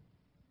fully.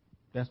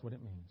 That's what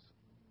it means.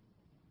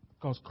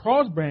 Because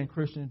cross-bearing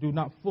Christians do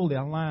not fully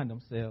align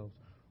themselves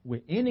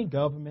with any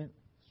government,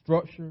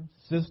 structure,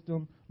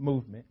 system,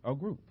 movement, or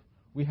group.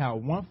 We have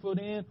one foot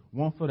in,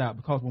 one foot out,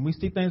 because when we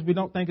see things we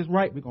don't think is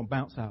right, we're going to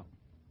bounce out.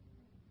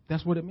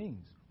 That's what it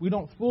means. We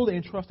don't fully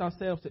entrust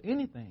ourselves to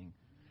anything.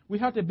 We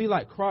have to be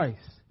like Christ.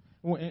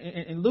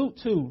 In Luke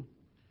 2,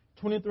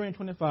 23 and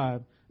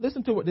 25,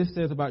 listen to what this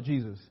says about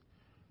Jesus.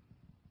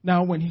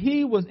 Now, when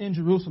he was in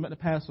Jerusalem at the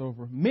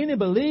Passover, many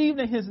believed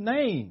in his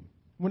name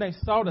when they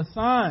saw the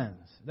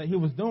signs that he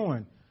was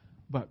doing.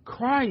 But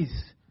Christ,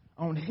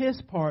 on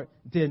his part,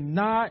 did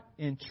not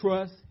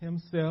entrust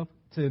himself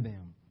to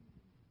them.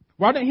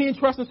 Why didn't he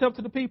entrust himself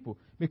to the people?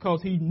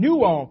 Because he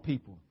knew all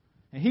people.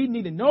 And he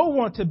needed no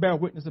one to bear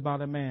witness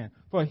about a man,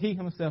 for he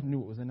himself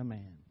knew it was in a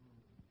man.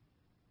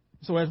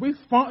 So as we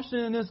function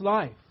in this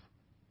life,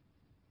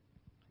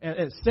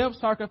 as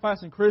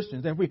self-sacrificing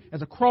Christians,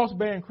 as a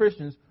cross-bearing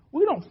Christians,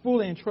 we don't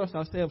fully entrust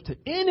ourselves to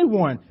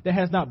anyone that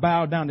has not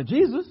bowed down to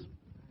Jesus.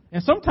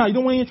 And sometimes you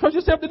don't want to entrust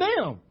yourself to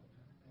them.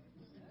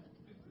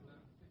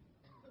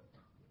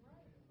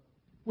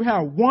 We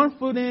have one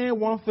foot in,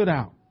 one foot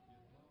out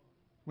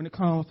when it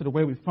comes to the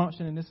way we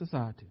function in this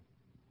society.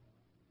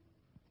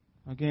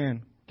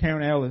 Again,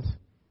 Karen Ellis.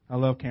 I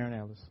love Karen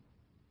Ellis.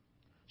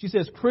 She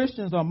says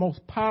Christians are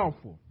most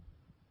powerful,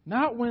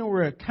 not when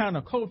we're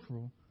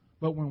countercultural,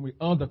 but when we're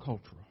other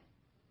cultural.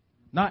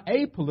 Not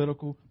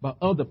apolitical, but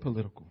other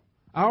political.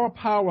 Our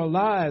power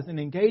lies in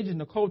engaging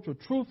the culture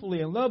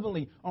truthfully and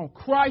lovingly on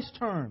Christ's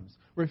terms,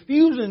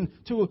 refusing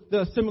to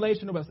the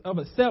assimilation of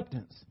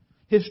acceptance.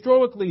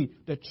 Historically,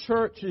 the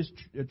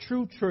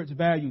true church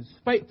values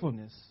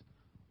faithfulness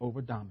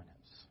over dominance.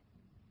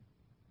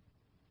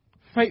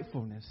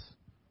 Faithfulness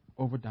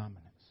over dominance.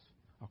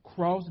 A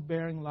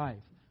cross-bearing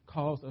life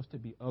calls us to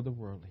be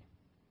otherworldly,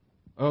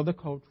 other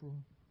cultural,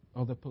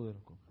 other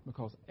political.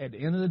 Because at the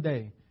end of the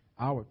day,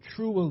 our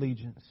true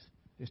allegiance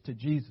is to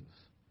Jesus.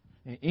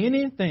 And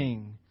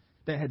anything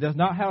that does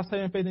not have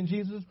saving faith in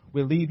Jesus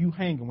will leave you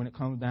hanging when it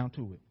comes down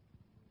to it.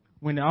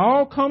 When it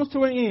all comes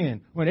to an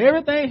end, when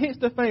everything hits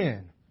the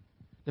fan,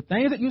 the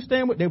things that you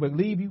stand with, they will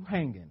leave you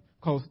hanging.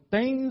 Because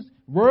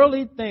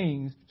worldly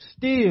things,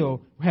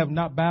 still have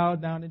not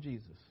bowed down to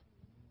Jesus.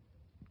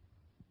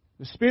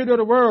 The spirit of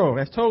the world,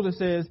 as Tozer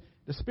says,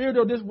 the spirit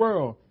of this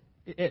world,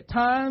 at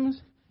times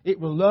it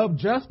will love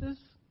justice.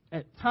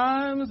 At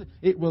times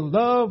it will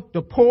love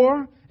the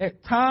poor.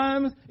 At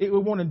times it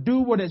will want to do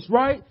what is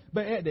right.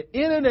 But at the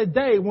end of the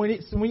day, when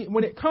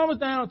it comes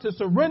down to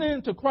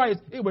surrendering to Christ,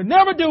 it will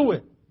never do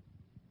it.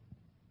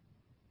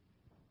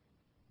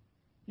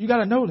 You got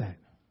to know that.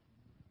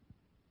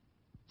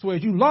 So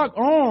as you lock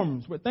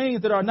arms with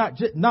things that are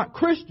not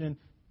Christian,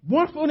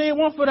 one foot in,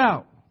 one foot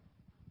out.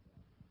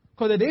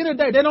 Because at the end of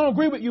the day, they don't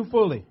agree with you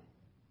fully.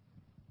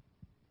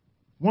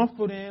 One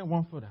foot in,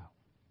 one foot out.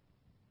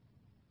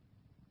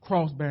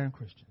 Cross-bearing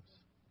Christians.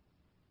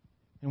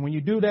 And when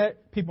you do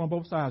that, people on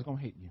both sides are going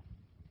to hate you.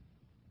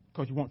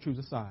 Because you won't choose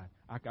a side.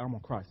 I'm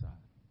on Christ's side.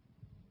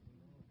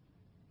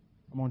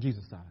 I'm on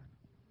Jesus' side.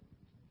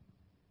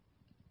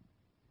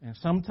 And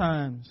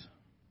sometimes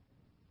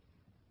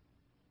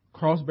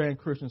cross-bearing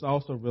Christians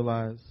also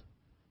realize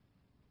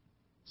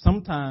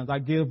sometimes I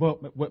give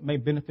up what may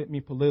benefit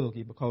me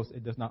politically because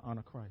it does not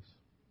honor Christ.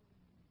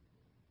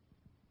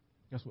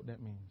 That's what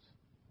that means.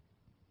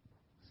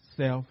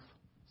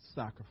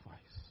 Self-sacrifice.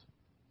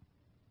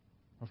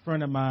 A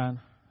friend of mine,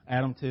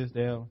 Adam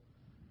Tisdale,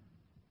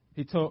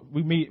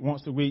 we meet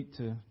once a week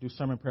to do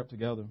sermon prep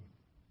together.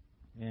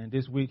 And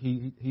this week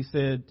he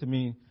said to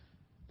me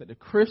that the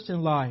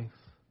Christian life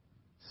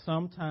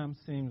sometimes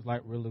seems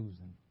like we're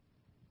losing.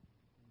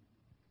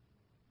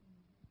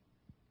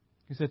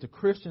 He said the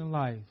Christian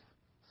life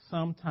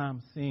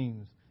sometimes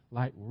seems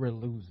like we're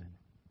losing,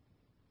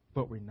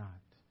 but we're not.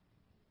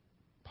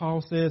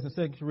 Paul says in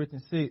 2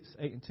 Corinthians 6,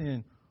 8 and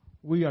 10,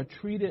 we are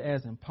treated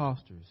as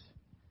impostors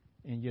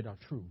and yet are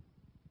true.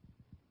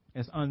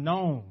 As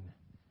unknown,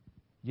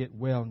 yet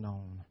well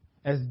known.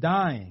 As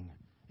dying,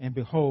 and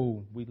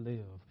behold, we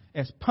live.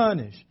 As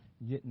punished,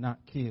 yet not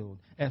killed.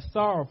 As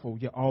sorrowful,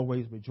 yet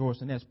always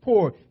rejoicing. As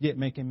poor, yet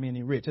making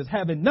many rich. As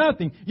having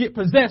nothing, yet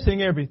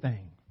possessing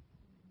everything.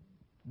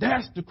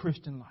 That's the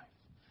Christian life.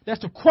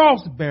 That's the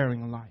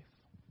cross-bearing life.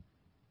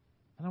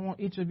 And I want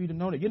each of you to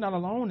know that you're not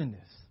alone in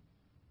this.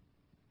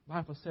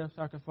 life of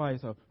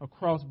self-sacrifice, a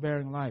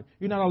cross-bearing life.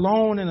 You're not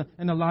alone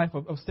in a life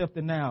of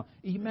self-denial.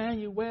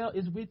 Emmanuel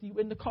is with you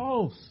in the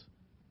cause.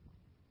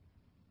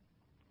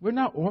 We're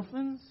not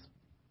orphans.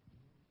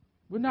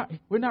 We're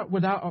not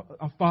without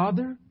a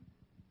father.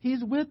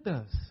 He's with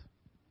us.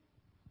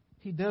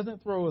 He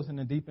doesn't throw us in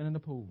the deep end of the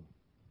pool.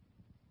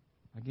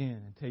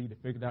 Again, and tell you to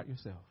figure it out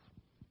yourself.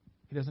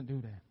 He doesn't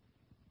do that.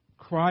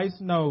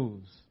 Christ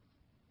knows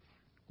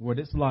what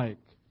it's like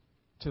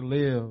to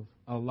live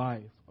a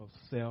life of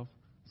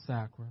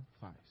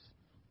self-sacrifice.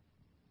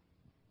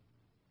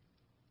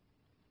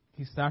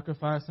 He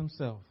sacrificed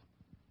himself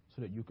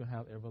so that you can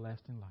have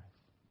everlasting life.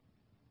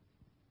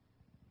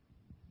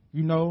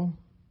 You know,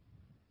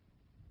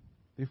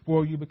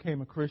 before you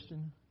became a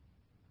Christian,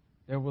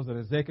 there was an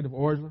executive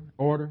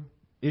order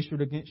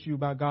issued against you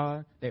by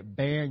God that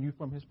banned you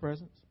from his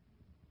presence.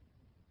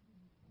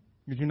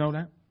 Did you know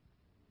that?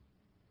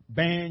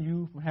 Banned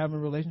you from having a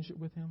relationship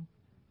with him.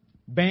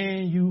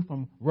 Banned you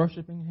from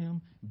worshiping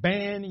him.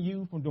 Banned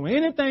you from doing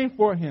anything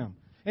for him.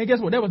 And guess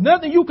what? There was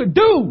nothing you could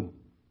do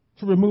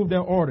to remove that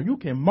order. You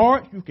can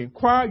march, you can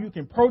cry, you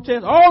can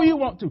protest, all you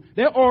want to.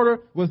 That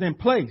order was in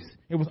place.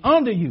 It was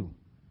under you.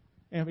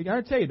 And we got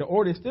to tell you, the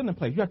order is still in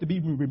place. You have to be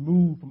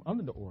removed from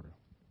under the order.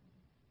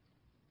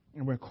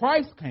 And when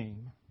Christ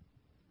came,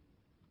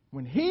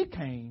 when he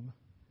came,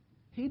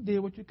 he did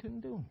what you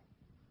couldn't do.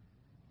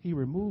 He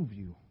removed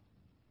you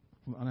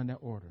from under that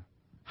order.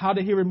 How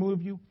did he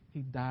remove you?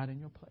 He died in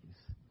your place.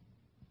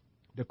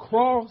 The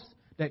cross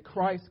that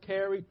Christ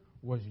carried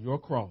was your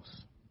cross.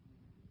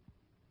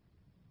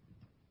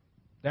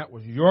 That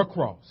was your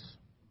cross.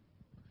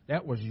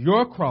 That was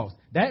your cross.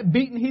 That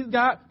beating he's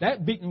got,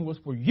 that beating was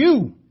for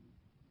you.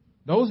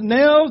 Those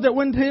nails that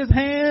went into his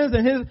hands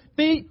and his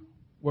feet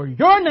were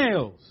your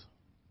nails.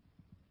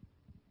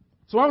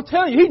 So I'm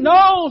telling you, he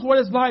knows what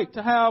it's like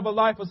to have a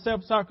life of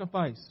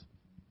self-sacrifice.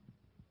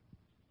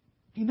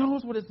 He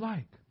knows what it's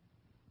like.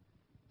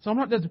 So I'm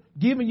not just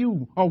giving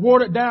you a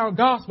watered down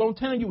gospel. I'm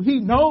telling you, he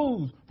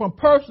knows from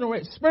personal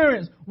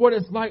experience what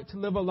it's like to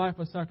live a life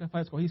of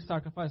sacrifice, because he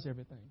sacrificed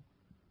everything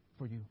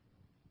for you.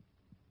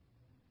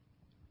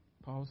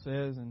 Paul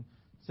says in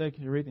 2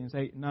 Corinthians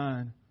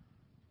 8:9,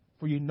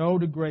 for you know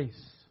the grace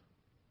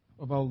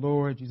of our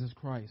Lord Jesus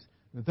Christ.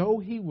 Though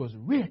he was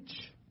rich,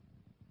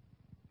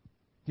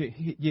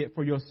 yet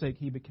for your sake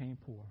he became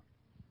poor,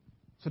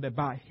 so that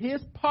by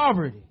his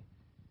poverty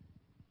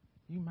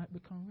you might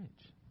become rich.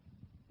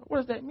 What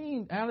does that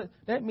mean, Alex?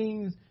 That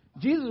means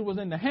Jesus was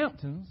in the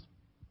Hamptons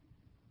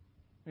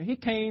and he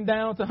came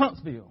down to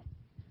Huntsville.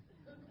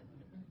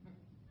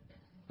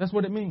 That's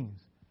what it means.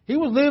 He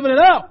was living it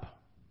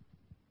up.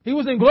 He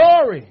was in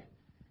glory.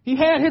 He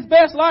had his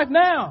best life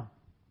now.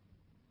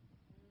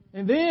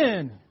 And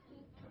then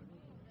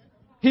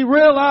he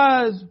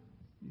realized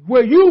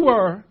where you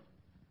were.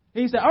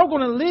 And he said, I'm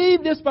going to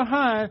leave this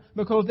behind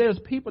because there's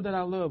people that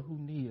I love who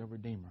need a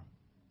Redeemer.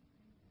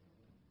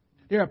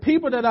 There are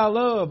people that I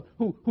love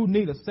who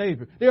need a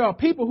Savior. There are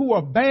people who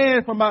are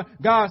banned from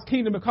God's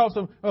kingdom because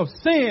of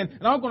sin.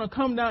 And I'm going to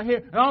come down here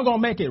and I'm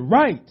going to make it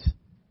right.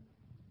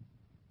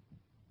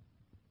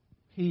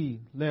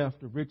 He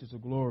left the riches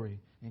of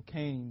glory and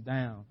came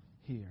down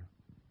here.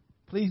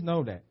 Please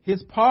know that.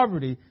 His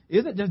poverty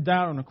isn't just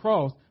down on the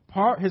cross.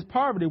 His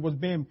poverty was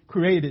being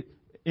created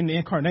in the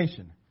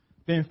incarnation,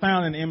 being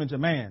found in the image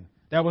of man.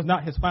 That was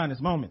not his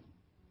finest moment.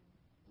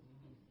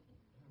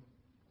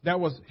 That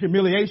was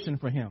humiliation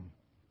for him,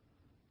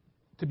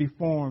 to be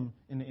formed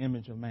in the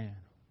image of man.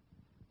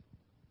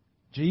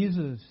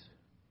 Jesus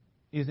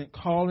isn't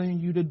calling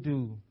you to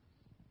do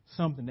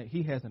something that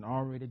he hasn't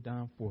already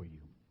done for you.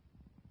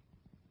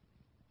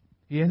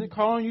 He isn't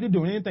calling you to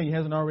do anything he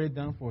hasn't already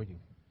done for you.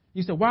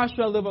 You said, why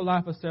should I live a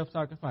life of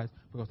self-sacrifice?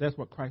 Because that's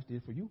what Christ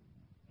did for you.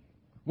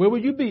 Where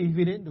would you be if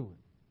he didn't do it?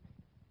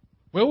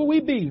 Where would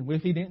we be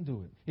if he didn't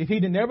do it? If he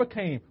never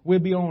came,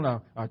 we'd be on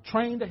a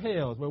train to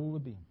hell is where we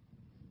would be.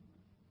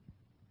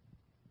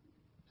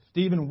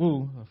 Stephen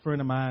Wu, a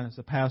friend of mine, is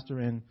a pastor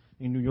in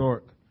New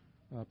York,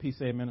 a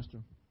PCA minister.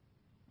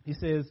 He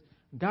says,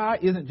 God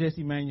isn't just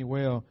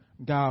Emmanuel,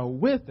 God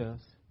with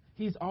us.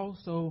 He's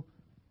also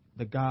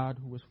the God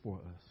who is for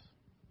us.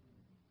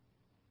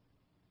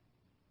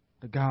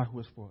 The God who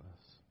is for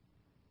us.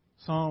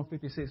 Psalm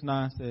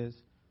 56:9 says,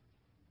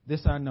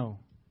 this I know,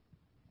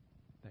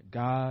 that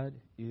God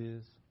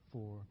is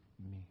for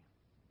me.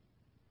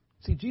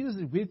 See, Jesus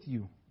is with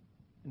you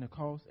in the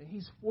cause, and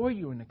he's for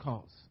you in the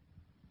cause.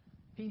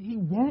 He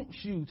wants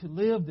you to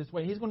live this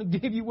way. He's going to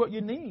give you what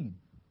you need.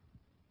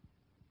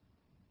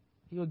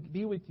 He'll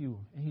be with you,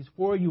 and he's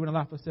for you in a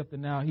life of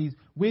self-denial. He's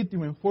with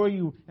you and for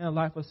you in a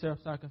life of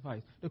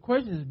self-sacrifice. The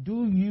question is,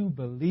 do you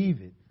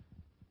believe it,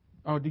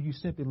 or do you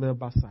simply live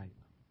by sight?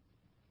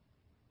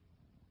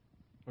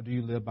 Or do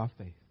you live by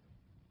faith?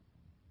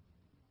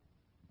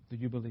 Do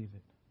you believe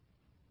it?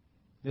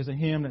 There's a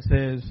hymn that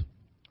says,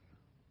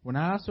 when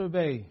I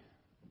survey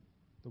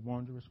the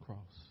wondrous cross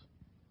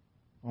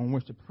on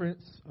which the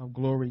Prince of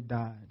Glory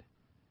died,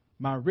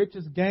 my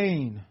richest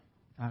gain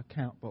I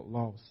count but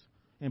loss,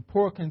 and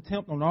pour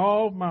contempt on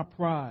all my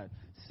pride.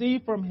 See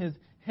from his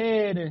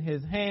head and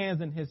his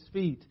hands and his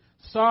feet.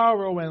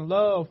 Sorrow and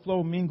love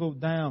flow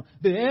mingled down.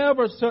 Did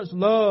ever such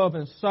love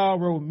and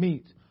sorrow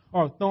meet?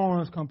 Or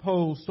thorns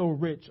compose so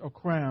rich a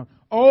crown?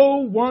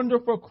 Oh,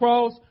 wonderful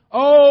cross,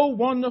 oh,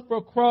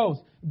 wonderful cross,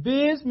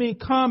 bids me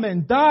come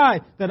and die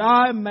that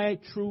I may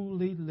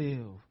truly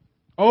live.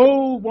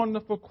 Oh,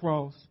 wonderful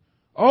cross,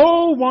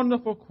 oh,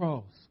 wonderful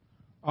cross.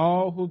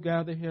 All who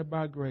gather here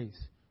by grace,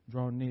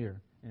 draw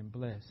near and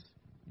bless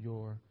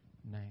your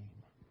name.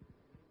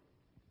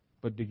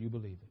 But do you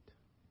believe it?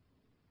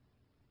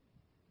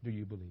 Do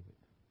you believe it?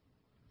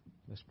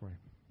 Let's pray.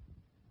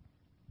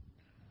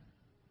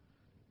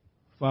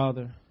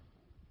 Father,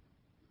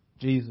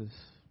 Jesus,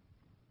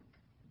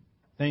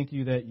 thank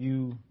you that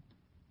you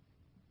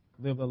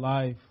lived a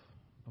life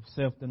of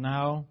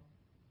self-denial.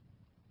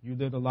 You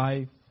lived a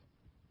life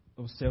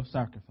of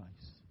self-sacrifice.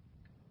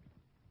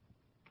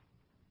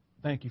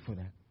 Thank you for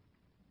that.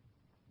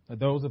 For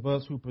those of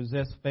us who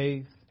possess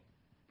faith,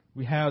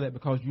 we have that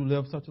because you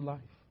lived such a life.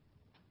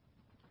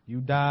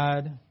 You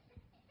died,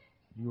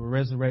 you were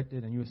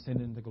resurrected, and you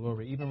ascended into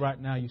glory. Even right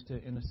now, you still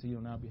intercede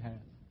on our behalf.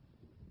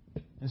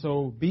 And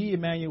so be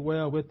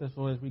Emmanuel with us,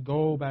 Lord, as we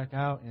go back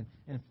out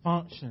and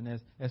function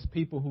as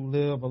people who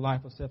live a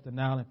life of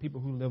self-denial and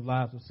people who live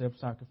lives of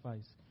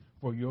self-sacrifice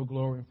for your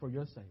glory and for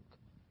your sake.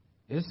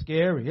 It's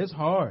scary. It's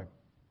hard.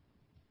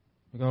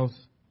 Because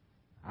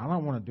I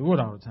don't want to do it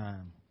all the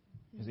time.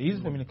 It's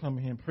easy for me to come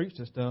in here and preach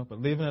this stuff, but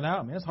living it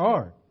out, man, it's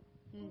hard.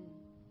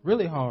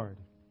 Really hard.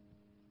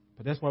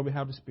 But that's why we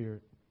have the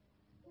Spirit.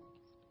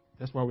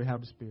 That's why we have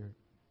the Spirit.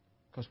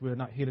 Because we're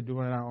not here to do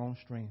it in our own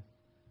strength.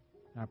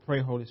 And I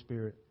pray, Holy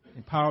Spirit,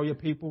 empower your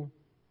people,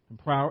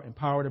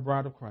 empower the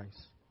bride of Christ.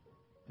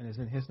 And it's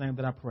in His name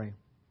that I pray.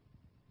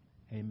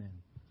 Amen.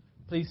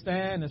 Please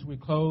stand as we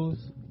close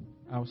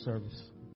our service.